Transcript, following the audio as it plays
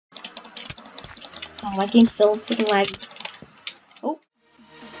Oh, my game's so freaking laggy. Oh.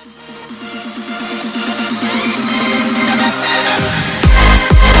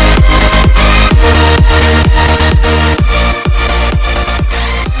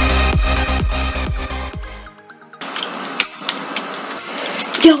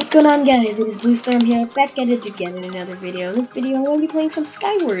 Yo, what's going on, guys? It is Bluestorm here, back at it again in another video. In this video, I'm going to be playing some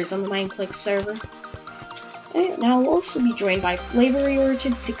Skywars on the Mineplex server. And now I'll also be joined by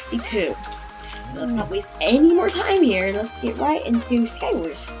FlavoryOrchid62. Let's not waste any more time here. Let's get right into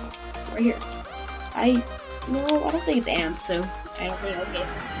Skywars. Right here. I don't think it's amped, so I don't think I'll get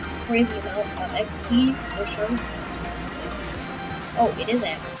crazy amount of XP or shards. So, oh, it is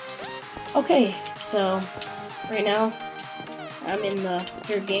amped. Okay, so right now I'm in the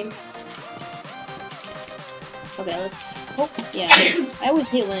third game. Okay, let's. Oh, yeah. I always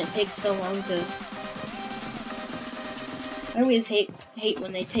hate when it takes so long to. I always hate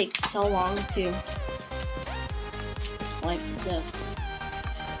when they take so long to, like,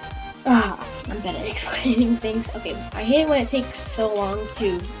 I'm bad at explaining things. Okay, I hate when it takes so long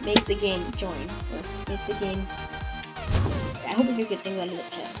to make the game join, or make the game, I hope I do good things under the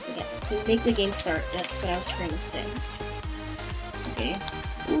chest, okay, to make the game start, that's what I was trying to say. Okay,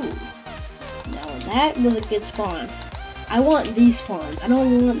 ooh, now that was a good spawn. I want these spawns, I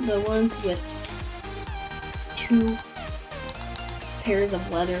don't want the ones with 2 pairs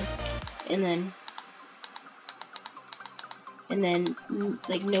of leather, and then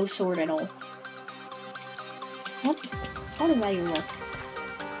like no sword at all. What? How does that even work?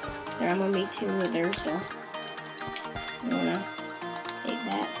 There, I'm gonna make 2 with there, so I'm gonna take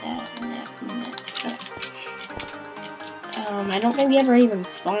that, and that, and that. I don't think we ever even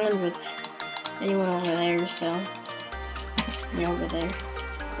spawned with anyone over there, so you're over there.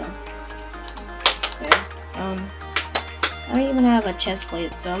 So okay. I don't even have a chest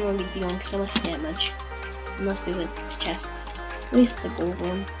plate, so I'm gonna be dealing so much damage. Unless there's a chest. At least the gold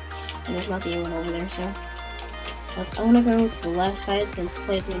one. And there's not the other one over there, so. I wanna go to the left side since the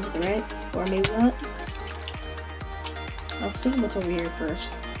play's going to the right. Or maybe not. I'll see what's over here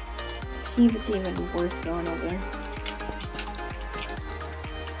first. See if it's even worth going over there.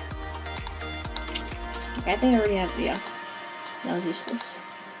 Okay, I think I already have, yeah. That was useless.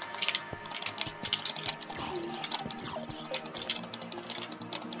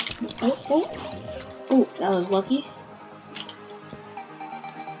 Oh, that was lucky.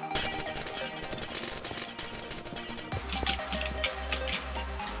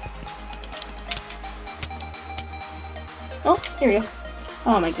 Oh, here we go.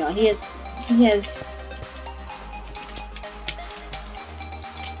 Oh my god, he has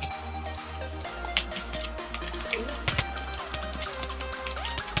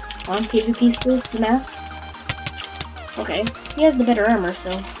on PvP skills to mask. Okay, he has the better armor,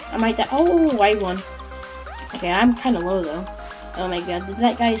 so I might die. Oh, I won. Okay, I'm kind of low though. Oh my god, did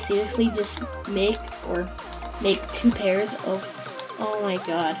that guy seriously just make 2 pairs of? Oh my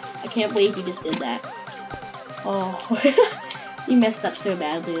god, I can't believe he just did that. Oh, he messed up so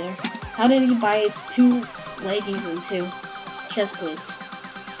badly there. How did he buy 2 leggings and 2 chest plates?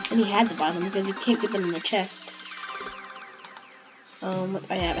 And he had to buy them because you can't get them in the chest. What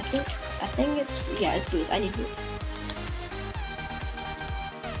do I have? I think it's, yeah, it's boots. I need boots.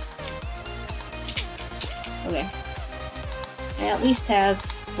 Okay. I at least have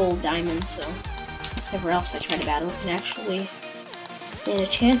full diamonds, so whoever else I try to battle can actually stand a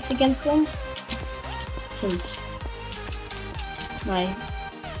chance against them. Since my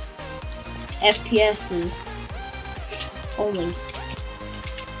FPS is only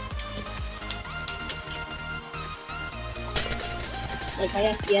like my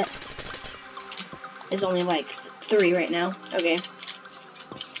FPS is only like 3 right now. Okay.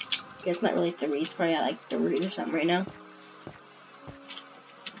 Okay, it's not really 3, it's probably at like 30 or something right now.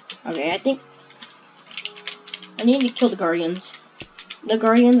 Okay, I think I need to kill the guardians. The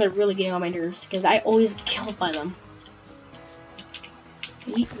guardians are really getting on my nerves because I always get killed by them.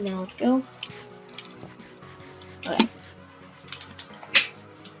 Now let's go. Okay.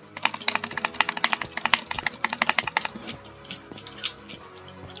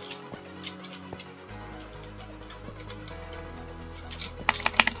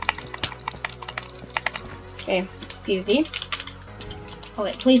 Okay, PvP. Oh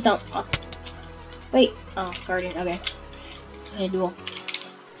wait, please don't. Oh. Wait, oh, guardian, okay. Okay, duel.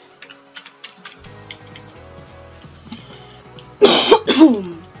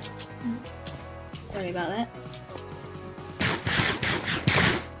 Sorry about that.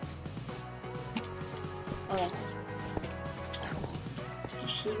 Oh.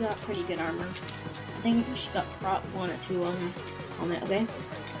 She got pretty good armor. I think she got prop 1 or 2 on it, okay?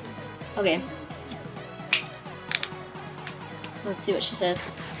 Okay. Let's see what she says.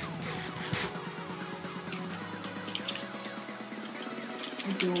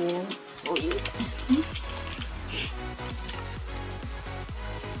 Dual. We'll use.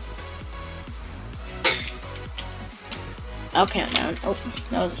 I'll count down. Oh,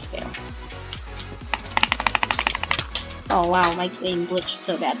 that was a fail. Oh wow, my game glitched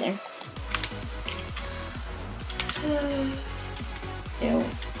so bad there. 2,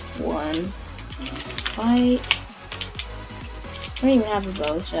 1, fight. I don't even have a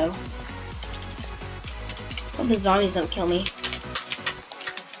bow, so hope the zombies don't kill me.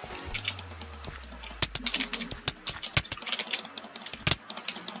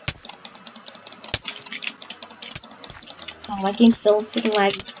 Oh, my game's so freaking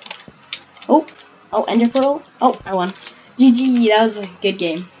laggy. Oh, Ender Portal. Oh, I won. GG, that was a good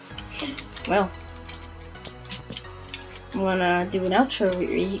game. Well, I'm gonna do an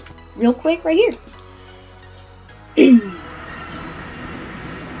outro real quick right here.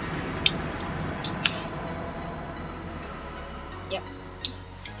 Yep.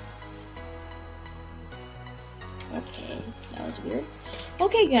 Okay, that was weird.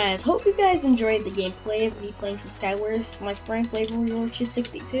 Okay guys, hope you guys enjoyed the gameplay of me playing some Skywars with my friend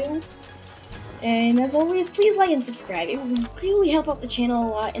FlavoryOrchid62. And as always, please like and subscribe. It will really help out the channel a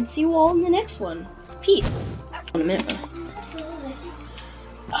lot, and see you all in the next one. Peace. In a minute.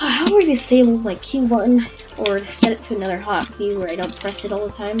 How do I disable my Q button or set it to another hotkey where I don't press it all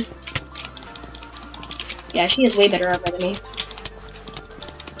the time? Yeah, she has way better armor than me.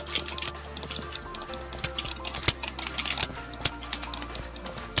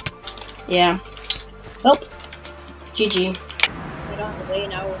 Yeah. Well, GG. So I don't have to wait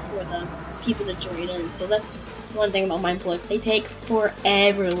an hour for the people to join in. So that's one thing about Mineplex. They take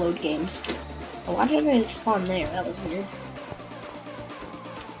forever to load games. Oh, why did I spawn there? That was weird.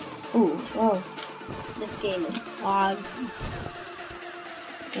 Ooh, whoa. This game is logged.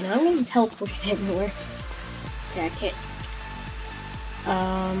 You know, I'm getting teleported everywhere. Yeah, I can't.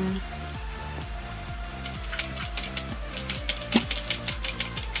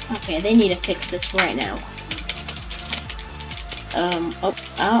 Okay, they need to fix this right now.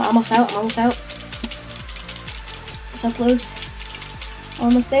 Almost out. So close.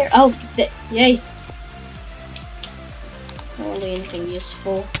 Almost there. Oh, yay. Hardly anything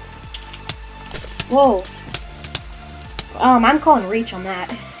useful. Whoa. I'm calling reach on that.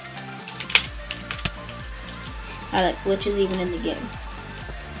 That glitches even in the game.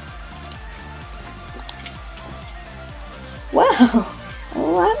 Wow.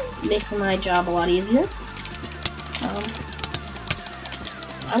 Well, that makes my job a lot easier.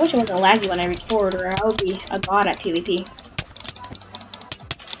 I wish it wasn't laggy when I record, or I would be a god at PvP.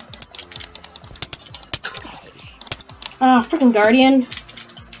 Ah, freaking Guardian.